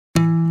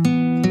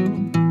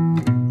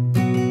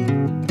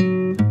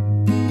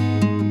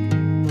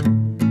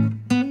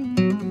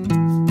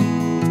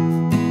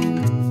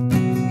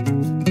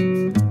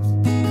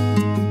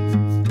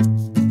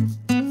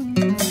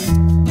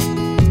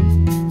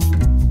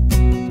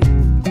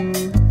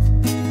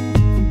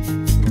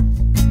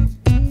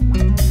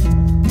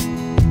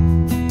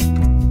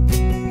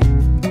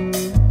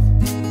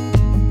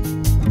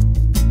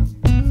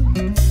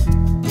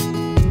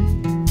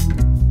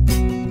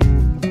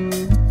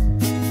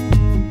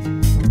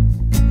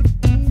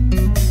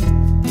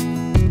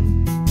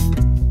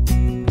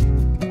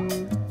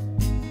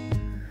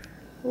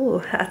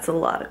That's a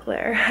lot of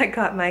glare. I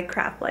got my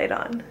craft light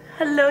on.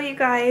 Hello you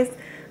guys.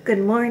 Good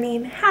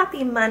morning.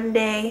 Happy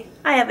Monday.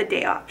 I have a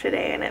day off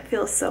today and it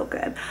feels so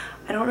good.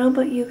 I don't know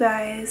about you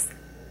guys,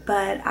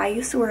 but I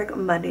used to work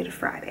Monday to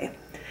Friday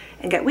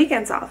and get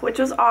weekends off, which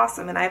was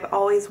awesome. And I've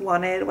always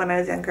wanted, when I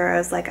was younger, I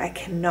was like, I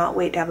cannot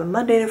wait to have a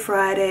Monday to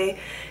Friday,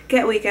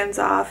 get weekends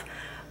off.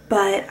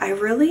 But I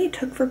really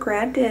took for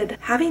granted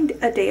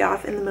having a day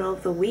off in the middle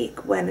of the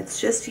week when it's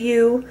just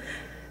you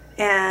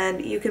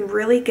and you can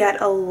really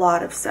get a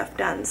lot of stuff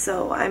done.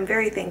 So I'm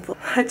very thankful.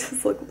 I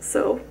just look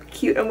so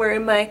cute. I'm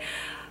wearing my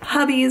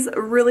hubby's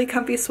really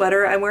comfy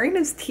sweater. I'm wearing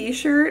his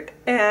t-shirt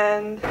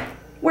and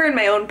wearing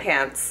my own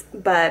pants,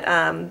 but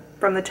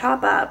from the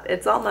top up,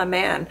 it's all my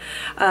man.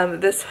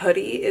 This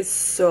hoodie is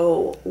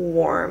so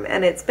warm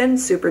and it's been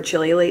super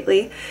chilly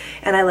lately,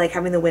 and I like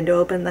having the window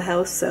open in the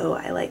house, so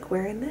I like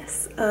wearing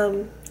this.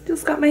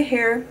 Just got my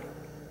hair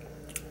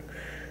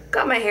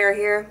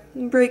here.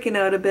 I'm breaking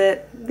out a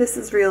bit. This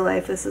is real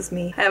life. This is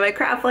me. I have my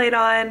craft light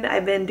on.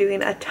 I've been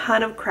doing a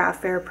ton of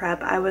craft fair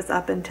prep. I was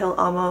up until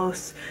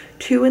almost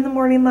 2 in the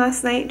morning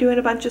last night doing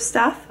a bunch of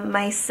stuff.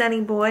 My sunny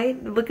boy,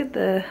 look at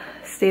the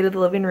state of the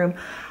living room.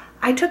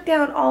 I took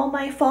down all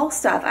my fall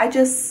stuff.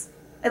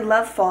 I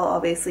love fall,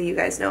 obviously, you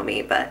guys know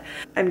me, but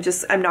I'm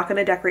not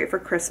gonna decorate for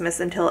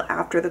Christmas until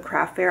after the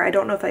craft fair. I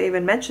don't know if I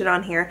even mentioned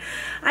on here,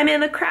 I'm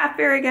in the craft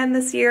fair again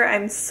this year.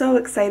 I'm so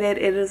excited.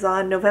 It is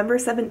on November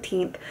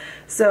 17th.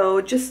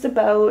 So just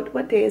about,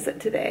 what day is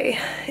it today?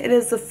 It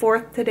is the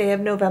 4th today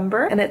of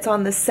November and it's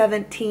on the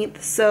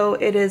 17th. So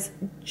it is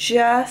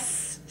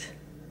just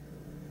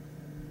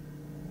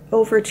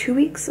over 2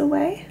 weeks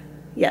away.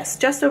 Yes,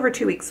 just over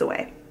 2 weeks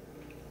away,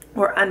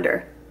 or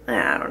under.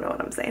 I don't know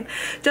what I'm saying.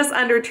 Just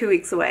under 2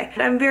 weeks away.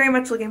 And I'm very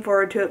much looking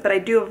forward to it, but I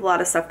do have a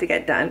lot of stuff to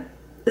get done.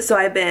 So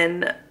I've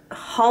been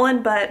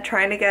hauling butt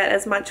trying to get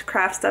as much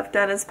craft stuff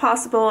done as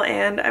possible,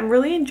 and I'm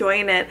really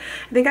enjoying it.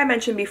 I think I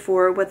mentioned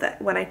before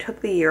when I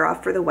took the year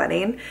off for the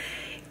wedding,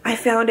 I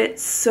found it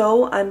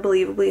so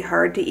unbelievably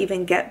hard to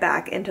even get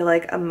back into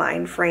like a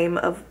mind frame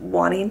of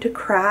wanting to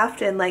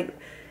craft, and like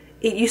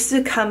it used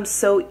to come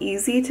so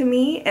easy to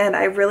me, and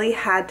I really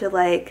had to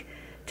like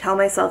tell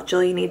myself,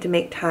 Jill, you need to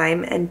make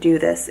time and do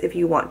this if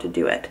you want to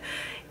do it.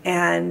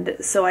 And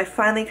so I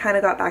finally kind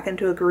of got back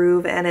into a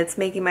groove, and it's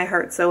making my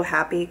heart so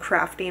happy.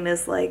 Crafting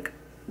is like,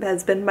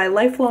 has been my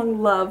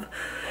lifelong love,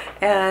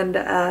 and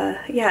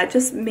yeah, it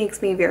just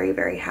makes me very,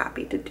 very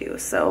happy to do.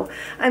 So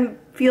I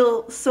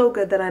feel so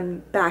good that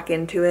I'm back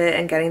into it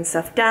and getting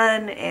stuff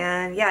done,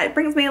 and yeah, it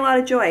brings me a lot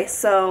of joy.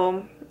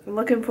 So I'm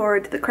looking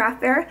forward to the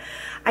craft fair.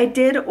 I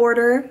did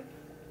order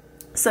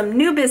some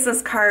new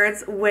business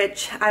cards,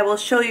 which I will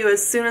show you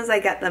as soon as I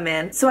get them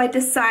in. So I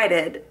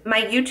decided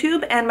my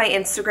YouTube and my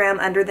Instagram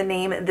under the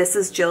name This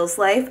Is Jill's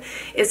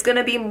Life is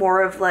gonna be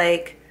more of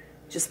like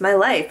just my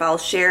life. I'll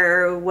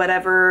share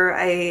whatever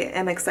I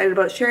am excited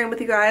about sharing with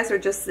you guys, or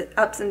just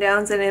ups and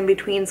downs and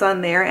in-betweens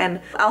on there,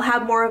 and I'll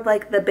have more of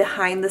like the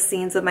behind the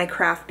scenes of my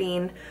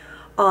crafting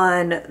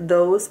on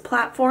those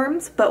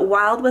platforms. But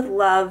Wild with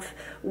Love,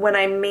 when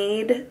I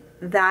made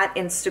that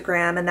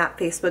Instagram and that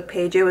Facebook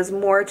page, it was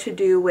more to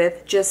do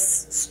with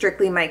just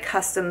strictly my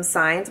custom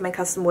signs, my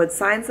custom wood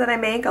signs that I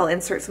make. I'll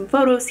insert some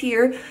photos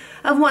here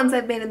of ones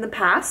I've made in the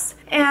past.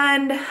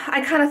 And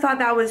I kind of thought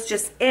that was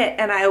just it.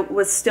 And I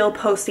was still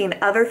posting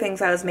other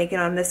things I was making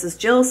on This Is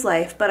Jill's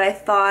Life, but I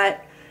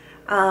thought,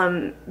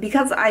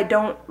 because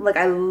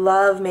I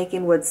love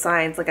making wood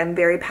signs, like I'm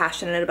very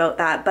passionate about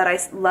that, but I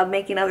love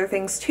making other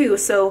things too.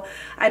 So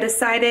I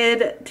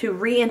decided to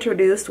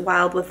reintroduce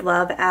Wild with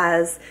Love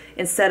as,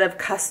 instead of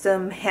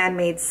custom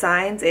handmade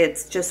signs,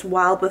 it's just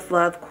Wild with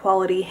Love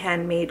quality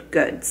handmade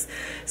goods.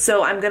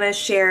 So I'm gonna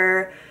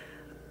share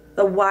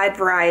a wide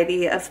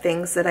variety of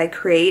things that I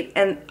create,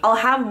 and I'll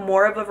have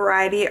more of a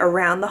variety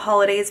around the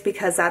holidays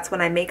because that's when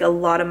I make a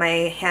lot of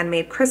my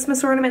handmade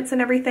Christmas ornaments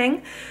and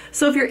everything.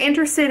 So if you're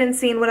interested in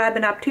seeing what I've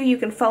been up to, you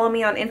can follow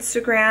me on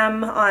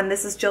Instagram on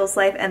This Is Jill's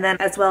Life, and then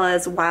as well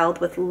as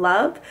Wild with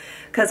Love,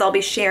 because I'll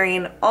be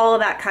sharing all of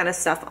that kind of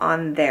stuff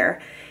on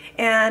there.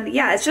 And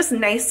yeah, it's just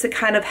nice to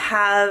kind of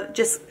have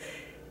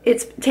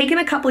it's taken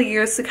a couple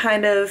years to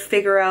kind of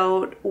figure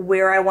out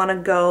where I want to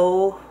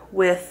go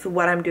with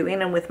what I'm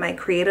doing and with my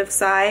creative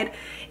side,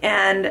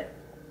 and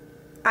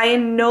I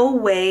in no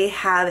way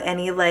have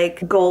any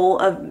like goal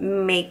of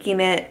making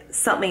it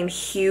something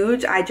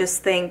huge. I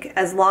just think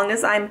as long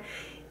as I'm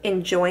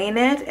enjoying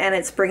it and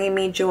it's bringing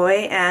me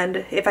joy,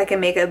 and if I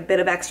can make a bit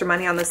of extra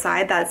money on the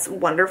side, that's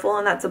wonderful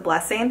and that's a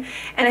blessing.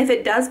 And if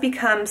it does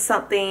become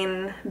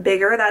something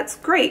bigger, that's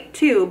great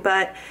too,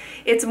 but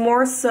it's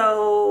more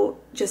so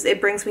just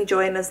it brings me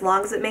joy, and as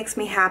long as it makes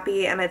me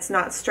happy and it's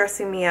not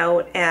stressing me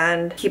out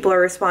and people are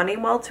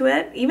responding well to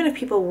it, even if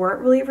people weren't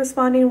really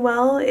responding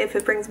well, if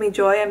it brings me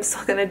joy, I'm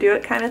still gonna do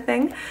it, kind of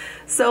thing.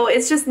 So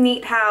it's just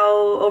neat how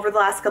over the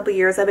last couple of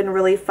years I've been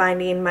really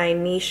finding my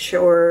niche,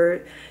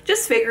 or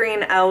just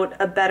figuring out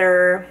a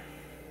better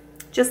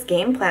just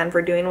game plan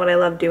for doing what I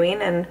love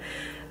doing. And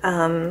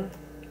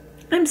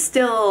I'm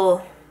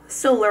still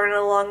still learning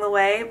along the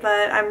way,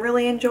 but I'm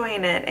really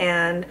enjoying it.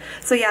 And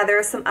so yeah, there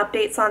are some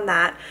updates on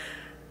that.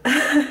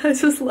 I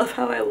just love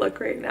how I look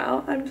right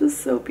now. I'm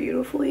just so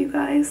beautiful, you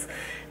guys.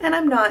 And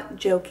I'm not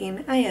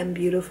joking. I am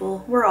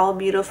beautiful. We're all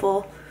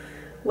beautiful,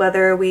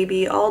 whether we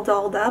be all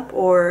dolled up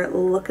or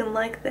looking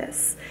like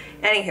this.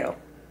 Anywho,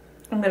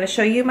 I'm gonna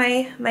show you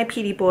my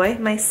Petey boy,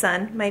 my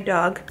son, my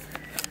dog,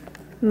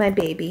 my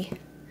baby.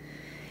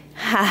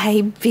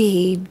 Hi,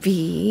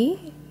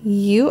 baby.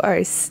 You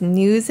are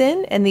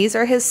snoozing. And these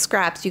are his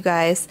scraps, you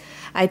guys.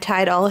 I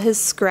tied all his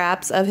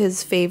scraps of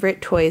his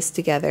favorite toys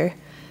together.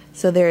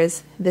 So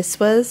this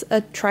was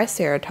a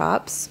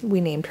Triceratops.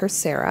 We named her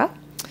Sarah.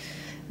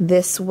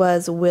 This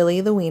was Willie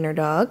the wiener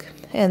dog.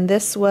 And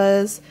this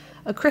was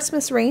a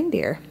Christmas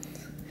reindeer.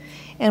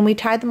 And we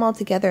tied them all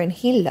together and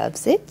he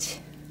loves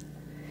it.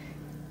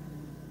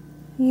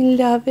 You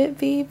love it,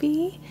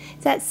 baby?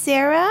 Is that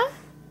Sarah?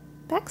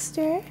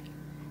 Baxter?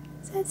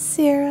 Is that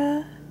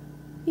Sarah?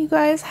 You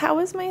guys, how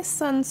is my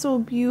son so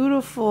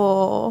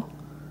beautiful?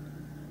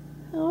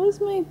 How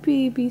is my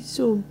baby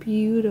so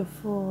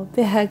beautiful?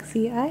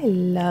 Bagsy, I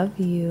love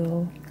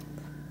you.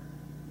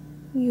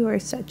 You are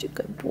such a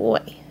good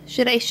boy.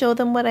 Should I show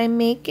them what I'm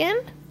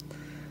making?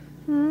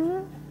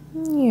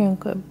 You're a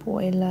good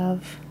boy,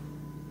 love.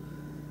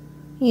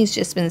 He's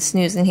just been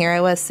snoozing here.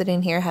 I was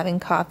sitting here having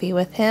coffee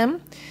with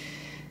him.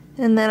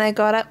 And then I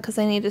got up because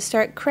I need to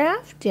start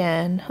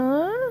crafting,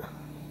 huh?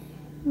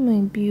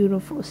 My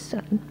beautiful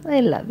son.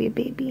 I love you,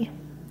 baby.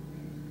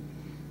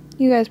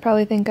 You guys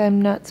probably think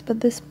I'm nuts,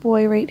 but this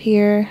boy right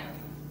here,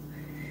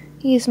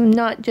 he's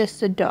not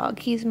just a dog,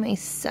 he's my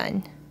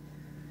son.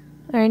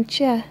 Aren't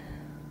ya?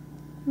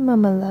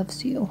 Mama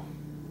loves you.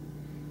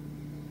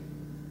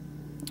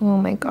 Oh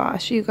my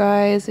gosh, you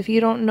guys, if you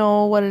don't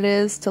know what it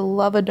is to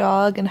love a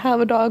dog and have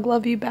a dog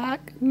love you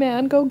back,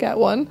 man, go get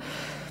one.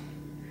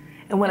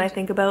 And when I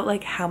think about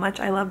like how much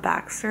I love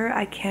Baxter,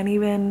 I can't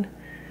even,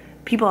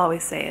 people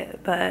always say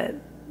it, but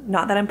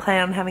not that I'm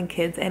planning on having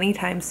kids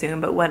anytime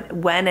soon, but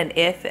when and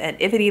if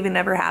it even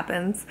ever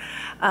happens,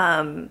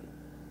 I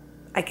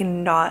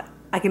can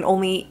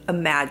only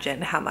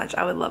imagine how much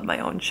I would love my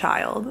own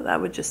child.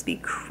 That would just be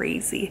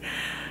crazy.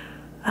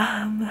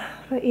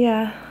 But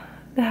yeah,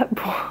 that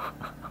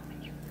boy,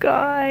 you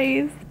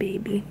guys,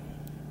 baby,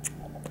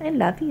 I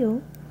love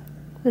you.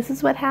 This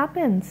is what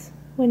happens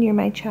when you're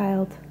my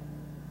child.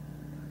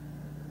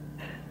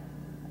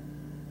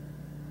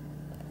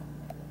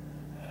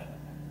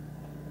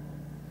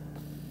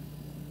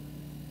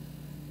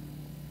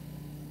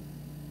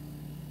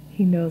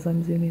 He knows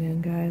I'm zooming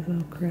in, guys.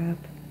 Oh, crap.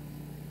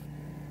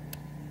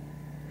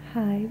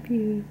 Hi,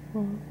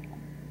 beautiful.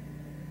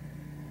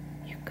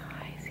 You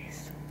guys,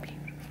 he's so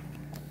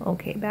beautiful.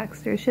 Okay,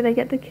 Baxter, should I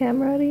get the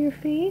camera out of your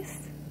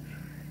face?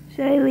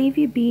 Should I leave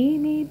you be,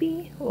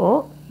 maybe?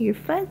 Oh, you're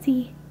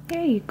fuzzy.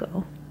 There you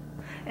go.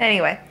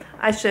 Anyway,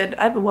 I've been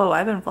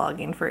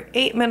vlogging for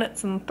 8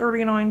 minutes and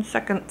 39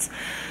 seconds.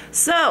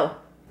 So,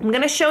 I'm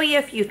gonna show you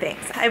a few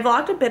things. I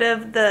vlogged a bit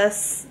of the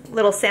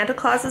little Santa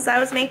Clauses I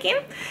was making.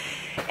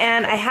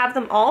 And I have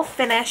them all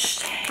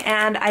finished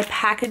and I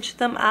packaged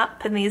them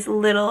up in these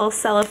little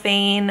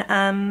cellophane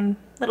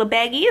little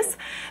baggies.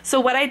 So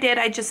what I did,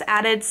 I just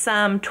added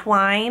some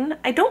twine.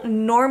 I don't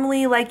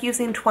normally like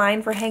using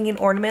twine for hanging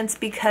ornaments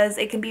because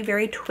it can be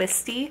very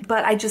twisty,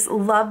 but I just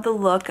love the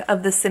look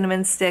of the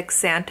cinnamon stick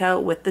Santa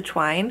with the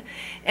twine.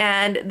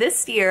 And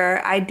this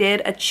year I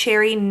did a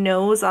cherry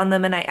nose on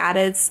them and I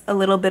added a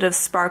little bit of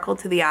sparkle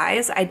to the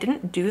eyes. I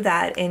didn't do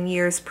that in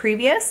years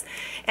previous.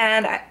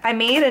 And I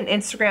made an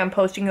Instagram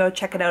post, you can go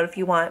check it out if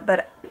you want,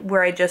 but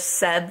where I just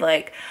said,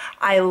 like,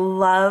 I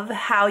love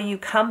how you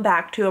come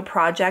back to a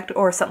project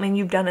or something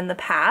you've done in the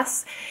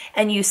past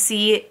and you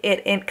see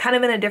it in kind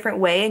of in a different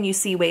way and you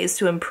see ways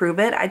to improve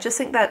it. I just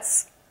think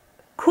that's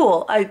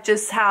cool.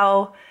 Just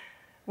how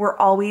we're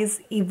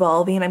always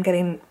evolving. I'm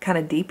getting kind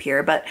of deep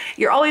here, but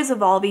you're always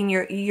evolving.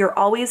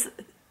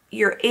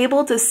 You're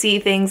able to see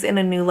things in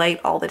a new light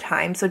all the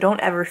time. So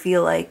don't ever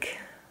feel like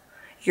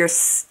you're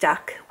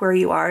stuck where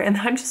you are. And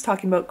I'm just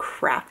talking about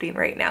crafting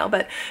right now,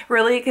 but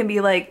really it can be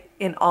like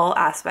in all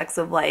aspects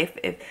of life.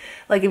 If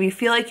you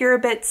feel like you're a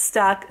bit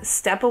stuck,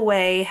 step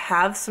away,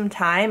 have some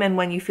time, and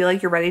when you feel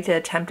like you're ready to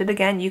attempt it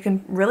again, you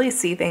can really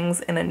see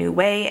things in a new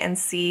way and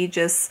see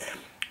just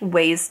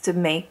ways to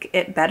make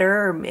it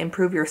better or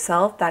improve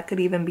yourself. That could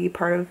even be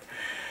part of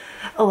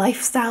a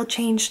lifestyle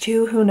change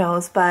too, who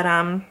knows. But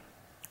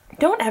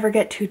don't ever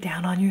get too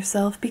down on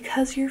yourself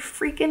because you're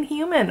freaking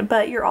human,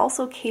 but you're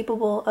also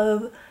capable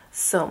of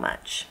so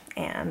much.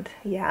 And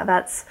yeah,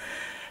 that's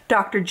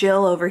Dr.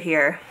 Jill over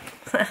here.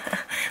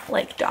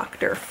 Like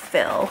Dr.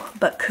 Phil,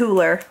 but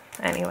cooler.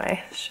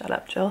 Anyway, shut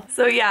up, Jill.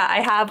 So yeah,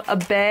 I have a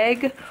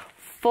bag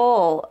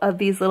full of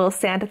these little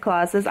Santa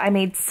Clauses. I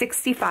made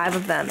 65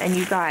 of them, and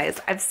you guys,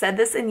 I've said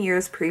this in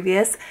years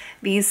previous,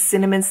 these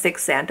cinnamon stick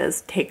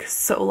Santas take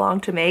so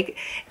long to make,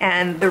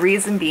 and the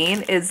reason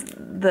being is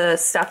the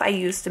stuff I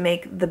use to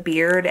make the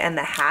beard and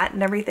the hat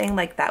and everything,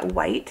 like that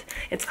white,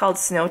 it's called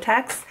Snow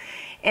Tex,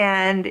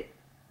 and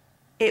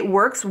It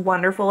works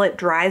wonderful. It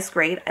dries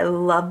great. I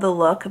love the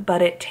look,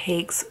 but it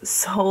takes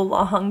so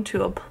long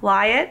to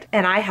apply it.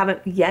 And I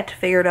haven't yet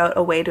figured out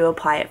a way to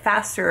apply it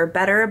faster or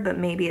better, but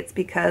maybe it's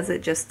because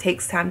it just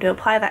takes time to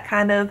apply that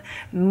kind of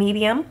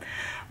medium.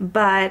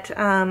 But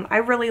I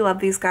really love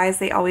these guys.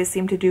 They always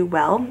seem to do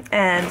well.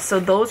 And so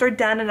those are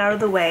done and out of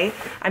the way.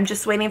 I'm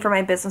just waiting for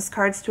my business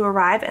cards to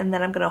arrive, and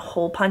then I'm gonna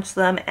hole punch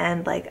them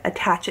and like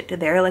attach it to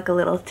there like a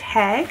little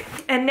tag.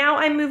 And now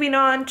I'm moving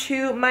on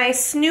to my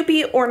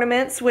Snoopy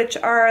ornaments, which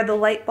are the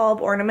light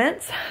bulb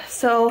ornaments.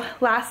 So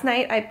last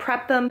night I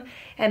prepped them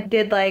and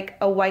did like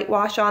a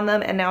whitewash on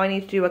them, and now I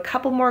need to do a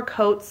couple more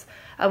coats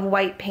of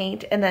white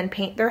paint and then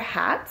paint their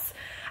hats.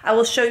 I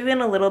will show you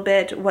in a little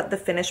bit what the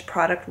finished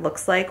product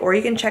looks like, or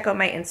you can check out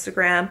my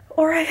Instagram,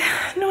 or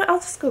I'll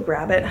just go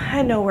grab it.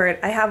 I know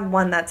where I have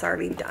one that's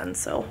already done,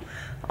 so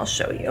I'll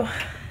show you.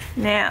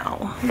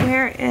 Now,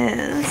 where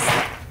is,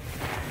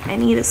 I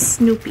need a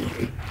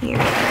Snoopy. Here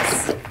it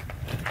is.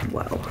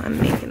 Whoa,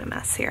 I'm making a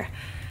mess here.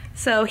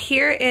 So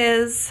here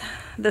is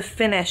the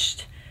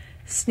finished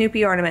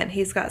Snoopy ornament.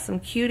 He's got some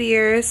cute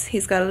ears.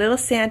 He's got a little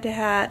Santa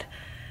hat.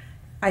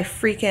 I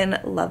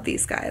freaking love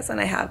these guys, and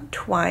I have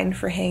twine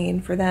for hanging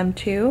for them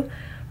too.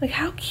 Like,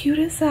 how cute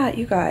is that,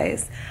 you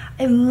guys?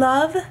 I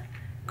love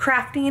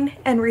crafting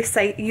and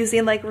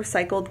using like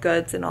recycled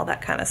goods and all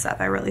that kind of stuff.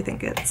 I really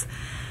think it's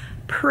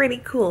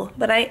pretty cool,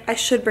 but I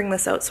should bring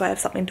this out so I have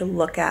something to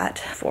look at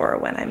for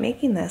when I'm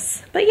making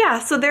this. But yeah,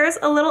 so there's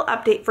a little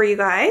update for you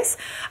guys.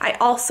 I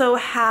also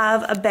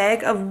have a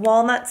bag of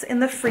walnuts in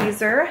the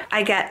freezer.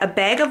 I get a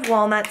bag of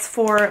walnuts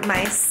for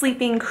my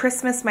sleeping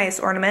Christmas mice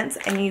ornaments,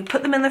 and you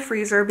put them in the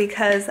freezer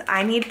because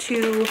I need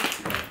to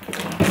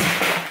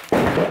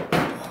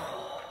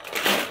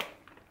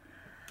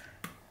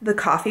the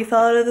coffee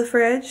fell out of the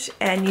fridge,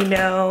 and you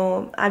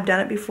know, I've done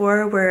it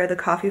before where the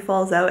coffee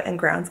falls out and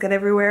grounds get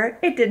everywhere.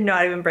 It did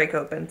not even break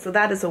open, so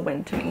that is a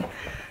win to me.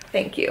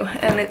 Thank you.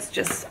 And it's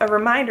just a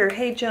reminder,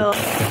 hey Jill,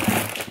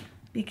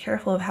 be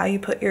careful of how you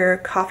put your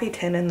coffee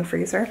tin in the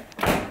freezer.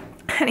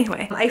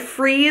 Anyway, I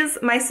freeze.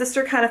 My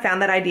sister kind of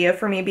found that idea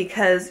for me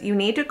because you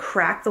need to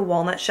crack the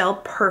walnut shell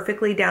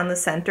perfectly down the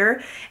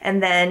center,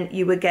 and then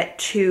you would get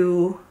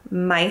 2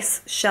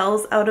 mice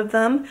shells out of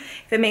them,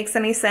 if it makes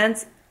any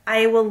sense.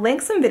 I will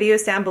link some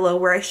videos down below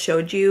where I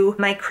showed you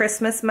my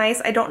Christmas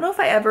mice. I don't know if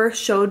I ever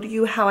showed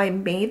you how I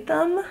made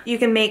them. You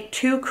can make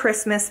 2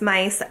 Christmas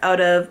mice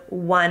out of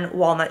 1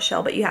 walnut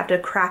shell, but you have to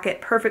crack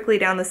it perfectly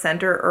down the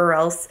center or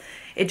else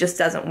it just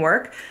doesn't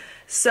work.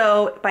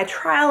 So by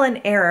trial and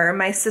error,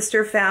 my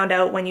sister found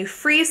out when you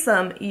freeze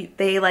them,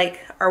 they like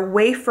are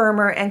way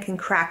firmer and can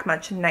crack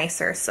much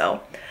nicer.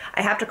 So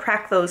I have to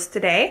crack those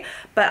today,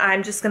 but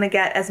I'm just gonna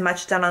get as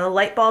much done on the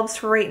light bulbs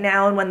for right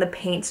now, and when the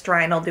paint's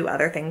drying, I'll do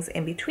other things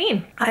in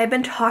between. I've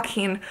been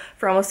talking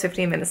for almost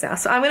 15 minutes now,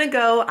 so I'm gonna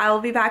go. I will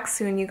be back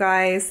soon, you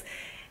guys.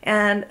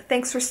 And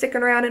thanks for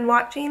sticking around and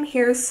watching.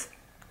 Here's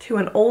to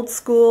an old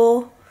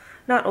school,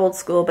 not old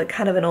school, but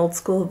kind of an old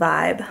school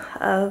vibe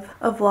of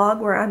a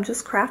vlog where I'm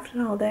just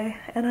crafting all day,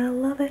 and I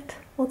love it.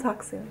 We'll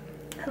talk soon.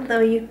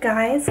 Hello you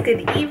guys,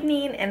 good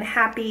evening and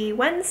happy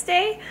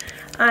Wednesday.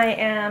 I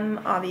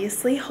am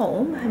obviously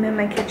home. I'm in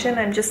my kitchen.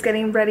 I'm just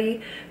getting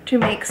ready to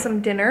make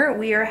some dinner.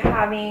 We are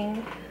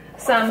having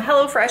some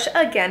HelloFresh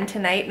again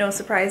tonight, no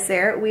surprise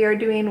there. We are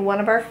doing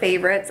one of our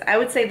favorites. I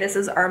would say this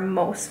is our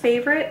most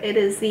favorite. It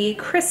is the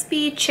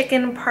crispy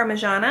chicken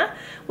parmigiana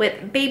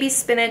with baby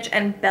spinach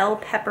and bell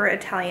pepper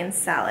Italian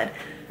salad.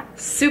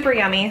 Super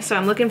yummy, so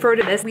I'm looking forward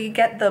to this. We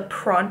get the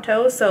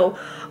pronto, so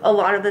a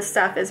lot of the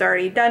stuff is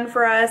already done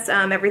for us.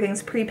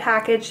 Everything's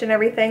pre-packaged and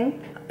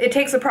everything. It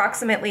takes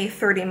approximately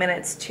 30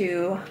 minutes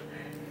to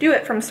do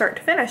it from start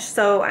to finish,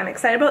 so I'm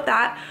excited about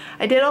that.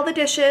 I did all the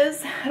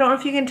dishes. I don't know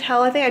if you can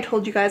tell, I think I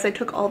told you guys I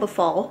took all the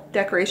fall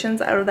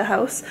decorations out of the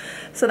house,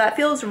 so that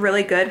feels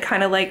really good,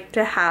 kind of like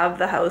to have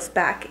the house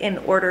back in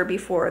order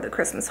before the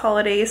Christmas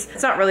holidays.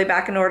 It's not really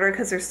back in order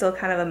because there's still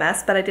kind of a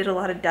mess, but I did a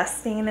lot of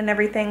dusting and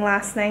everything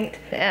last night.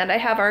 And I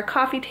have our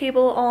coffee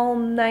table all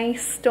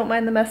nice, don't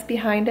mind the mess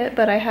behind it,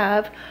 but I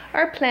have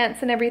our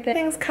plants and everything.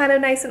 Things kind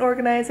of nice and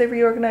organized. I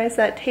reorganized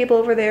that table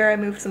over there, I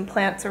moved some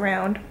plants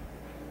around.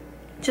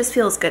 Just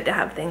feels good to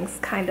have things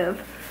kind of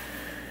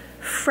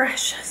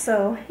fresh.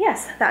 So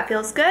yes, that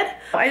feels good.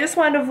 I just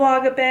wanted to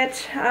vlog a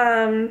bit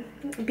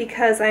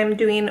because I'm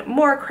doing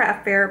more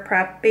craft fair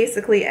prep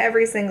basically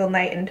every single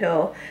night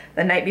until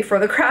the night before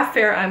the craft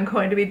fair. I'm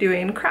going to be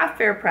doing craft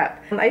fair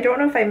prep. I don't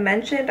know if I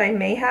mentioned, I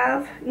may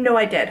have. No,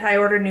 I did. I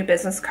ordered new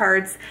business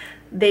cards.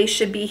 They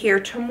should be here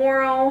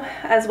tomorrow,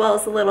 as well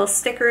as the little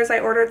stickers I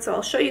ordered, so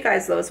I'll show you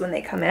guys those when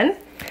they come in.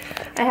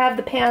 I have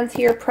the pans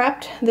here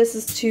prepped. This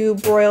is to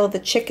broil the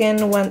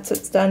chicken once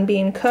it's done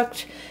being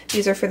cooked.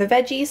 These are for the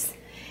veggies.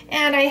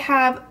 And I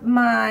have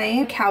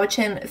my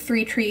Cowichan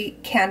 3-tree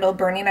candle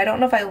burning. I don't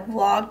know if I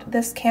vlogged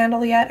this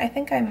candle yet. I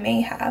think I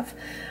may have.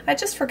 I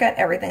just forget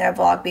everything I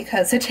vlog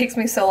because it takes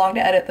me so long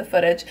to edit the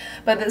footage.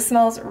 But this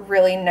smells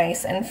really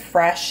nice and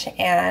fresh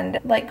and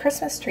like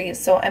Christmas trees,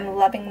 so I'm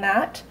loving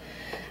that.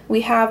 We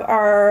have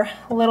our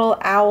little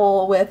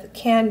owl with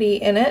candy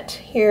in it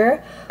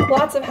here.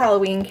 Lots of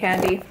Halloween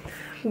candy.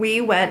 We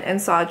went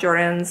and saw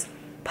Jordan's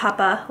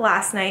papa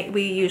last night.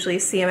 We usually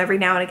see him every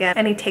now and again,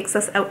 and he takes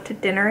us out to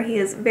dinner. He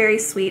is very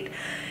sweet.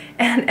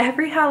 And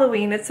every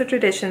Halloween, it's a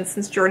tradition,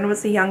 since Jordan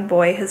was a young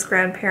boy, his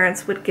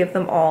grandparents would give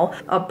them all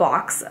a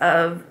box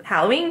of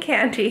Halloween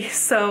candy.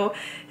 So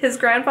his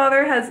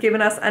grandfather has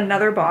given us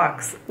another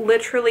box,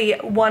 literally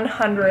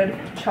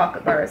 100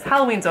 chocolate bars.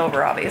 Halloween's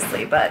over,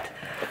 obviously, but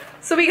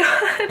so we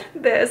got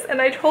this,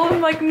 and I told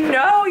him, like,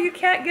 no, you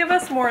can't give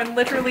us more. And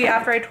literally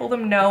after I told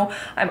him no,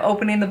 I'm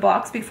opening the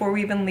box before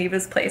we even leave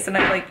his place, and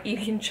I'm like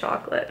eating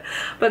chocolate.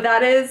 But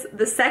that is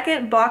the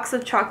second box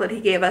of chocolate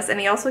he gave us, and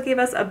he also gave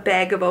us a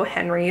bag of O.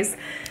 Henry's.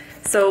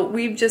 So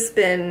we've just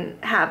been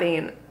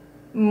having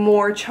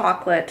more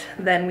chocolate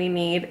than we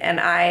need, and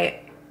I,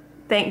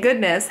 thank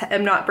goodness,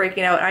 am not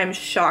breaking out. I'm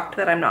shocked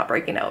that I'm not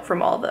breaking out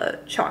from all the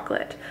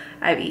chocolate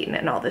I've eaten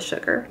and all the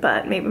sugar.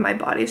 But maybe my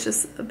body's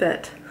just a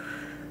bit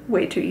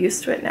way too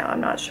used to it now,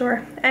 I'm not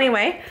sure.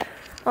 Anyway,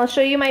 I'll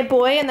show you my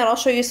boy, and then I'll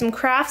show you some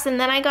crafts,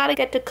 and then I gotta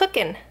get to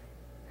cooking.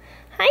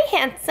 Hi,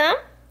 handsome.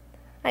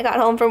 I got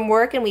home from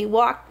work and we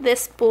walked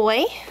this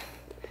boy.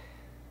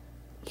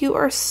 You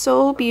are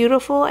so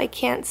beautiful, I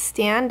can't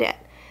stand it.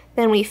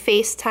 Then we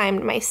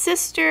FaceTimed my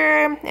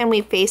sister, and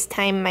we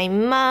FaceTimed my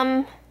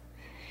mom.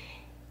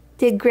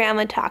 Did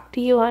Grandma talk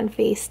to you on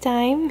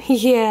FaceTime?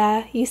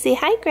 Yeah, you say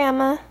hi,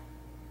 Grandma.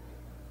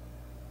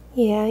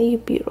 Yeah, you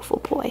beautiful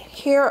boy.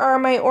 Here are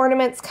my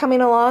ornaments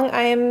coming along.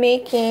 I am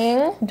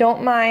making,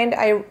 don't mind,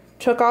 I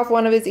took off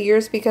one of his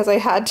ears because I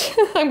had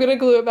to, I'm gonna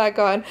glue it back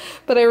on,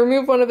 but I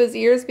removed one of his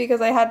ears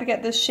because I had to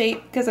get this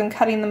shape because I'm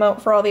cutting them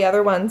out for all the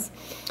other ones.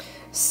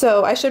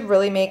 So I should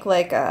really make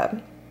like a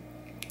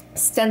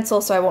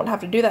stencil so I won't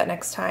have to do that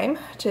next time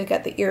to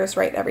get the ears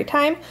right every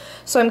time.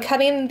 So I'm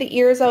cutting the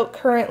ears out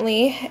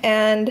currently,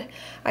 and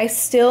I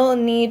still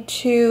need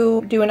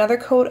to do another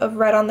coat of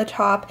red on the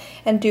top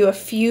and do a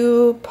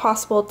few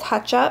possible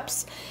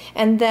touch-ups,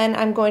 and then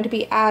I'm going to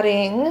be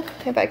adding,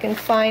 if I can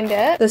find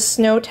it, the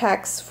snow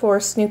text for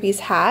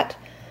Snoopy's hat.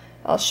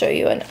 I'll show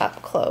you an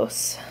up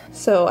close.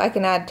 So I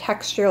can add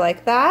texture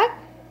like that,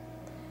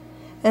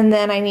 and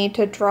then I need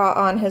to draw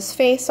on his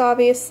face,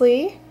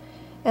 obviously,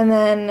 and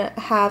then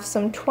have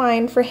some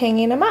twine for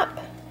hanging him up.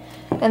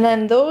 And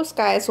then those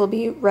guys will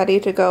be ready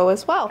to go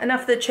as well.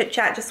 Enough of the chit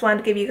chat, just wanted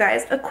to give you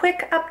guys a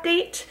quick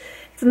update.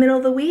 It's the middle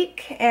of the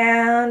week,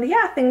 and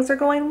yeah, things are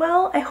going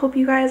well. I hope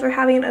you guys are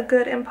having a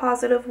good and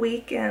positive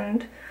week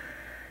and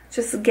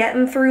just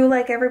getting through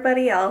like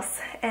everybody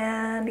else.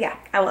 And yeah,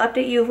 I will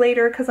update you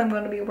later because I'm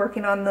going to be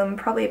working on them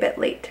probably a bit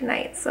late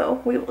tonight,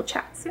 so we will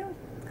chat soon.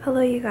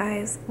 Hello you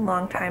guys,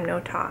 long time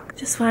no talk.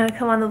 Just wanted to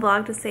come on the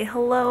vlog to say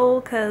hello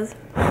because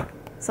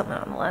something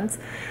on the lens,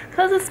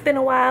 because it's been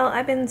a while.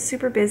 I've been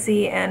super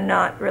busy and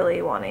not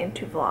really wanting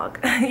to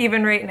vlog.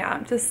 Even right now,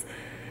 I'm just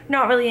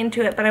not really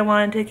into it, but I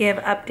wanted to give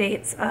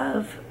updates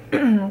of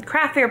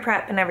craft fair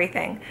prep and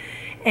everything,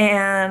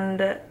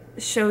 and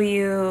show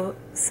you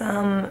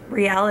some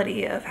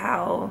reality of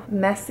how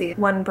messy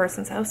one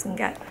person's house can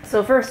get.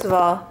 So first of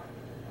all,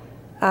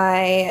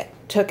 I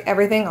took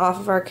everything off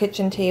of our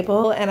kitchen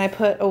table and I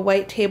put a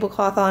white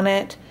tablecloth on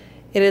it.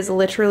 It is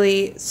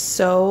literally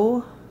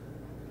so,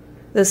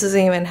 this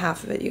isn't even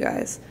half of it, you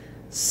guys.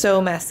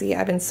 So messy.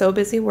 I've been so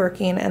busy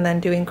working and then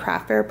doing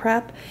craft fair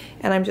prep,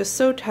 and I'm just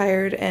so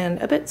tired and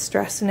a bit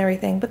stressed and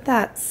everything, but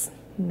that's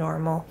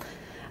normal.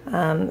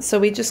 So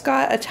we just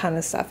got a ton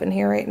of stuff in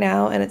here right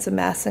now, and it's a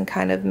mess and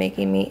kind of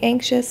making me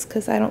anxious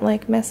because I don't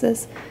like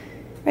messes.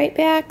 Right,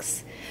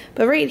 Bax?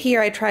 But right here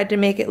I tried to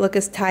make it look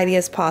as tidy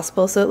as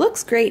possible, so it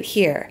looks great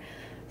here.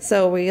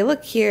 So we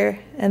look here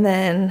and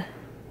then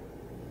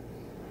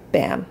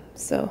bam.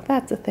 So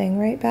that's a thing,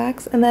 right,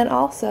 Bax? And then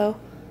also,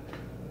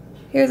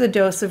 here's a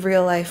dose of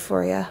real life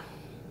for you.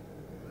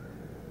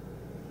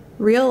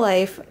 Real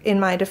life, in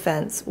my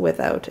defense,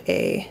 without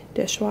a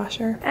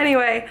dishwasher.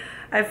 Anyway,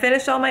 I've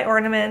finished all my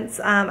ornaments.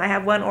 I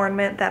have one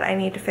ornament that I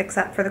need to fix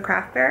up for the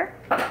craft fair,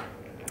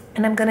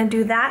 and I'm gonna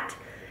do that.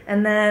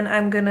 And then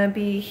I'm gonna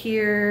be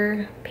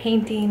here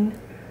painting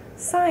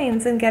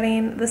signs and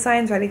getting the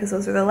signs ready, because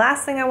those are the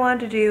last thing I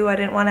wanted to do. I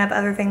didn't want to have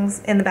other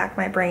things in the back of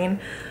my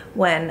brain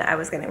when I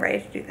was getting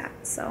ready to do that.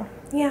 So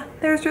yeah,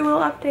 there's your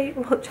little update.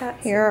 We'll chat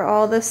soon. Here are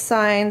all the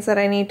signs that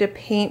I need to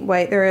paint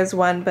white. There is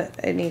one, but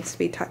it needs to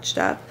be touched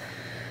up.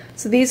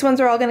 So these ones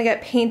are all gonna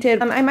get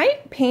painted. I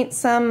might paint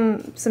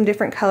some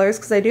different colors,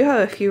 because I do have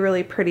a few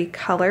really pretty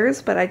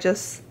colors, but I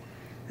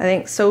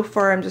think so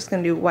far I'm just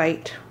gonna do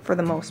white for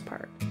the most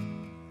part.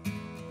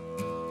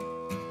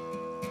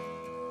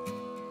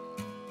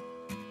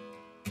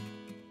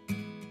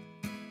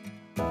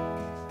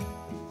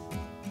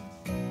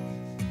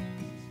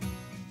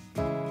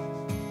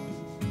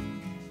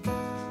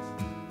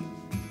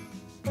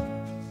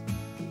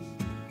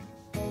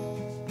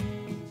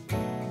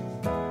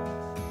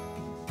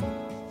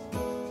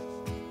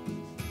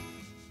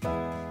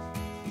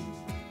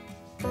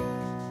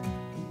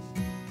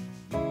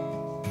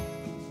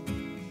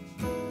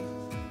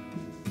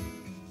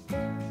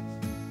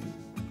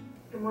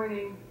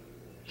 morning.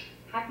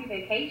 Happy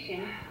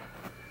vacation.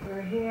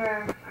 We're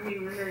here. I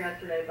mean, we were here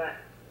yesterday, but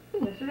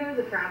yesterday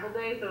was a travel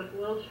day, so it's a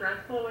little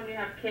stressful when you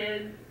have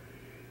kids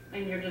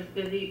and you're just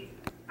busy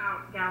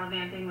out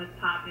gallivanting with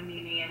Pop and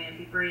Mimi and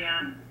Auntie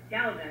Bria.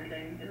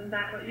 Gallivanting, isn't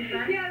that what you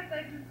said? Yes,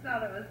 I just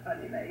thought it was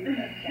funny that you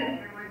said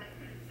gallivanting.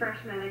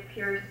 Freshman at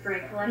Pure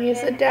Spray Collection.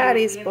 He's a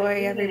daddy's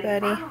boy,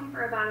 everybody. We've been home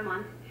for about a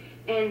month,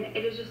 and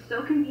it is just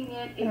so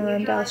convenient.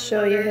 And I'll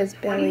show you his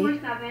belly.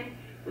 24/7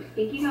 with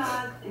stinky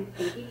dogs and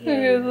stinky kids.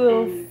 His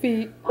little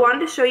feet. I wanted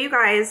to show you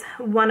guys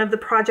one of the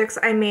projects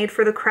I made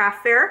for the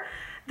craft fair.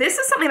 This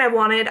is something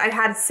I've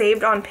had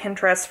saved on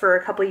Pinterest for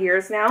a couple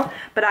years now,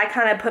 but I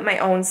kind of put my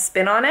own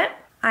spin on it.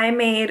 I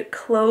made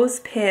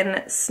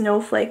clothespin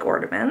snowflake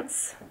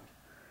ornaments.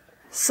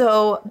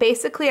 So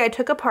basically I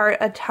took apart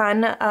a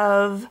ton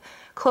of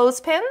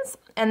clothespins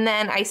and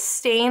then I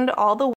stained all the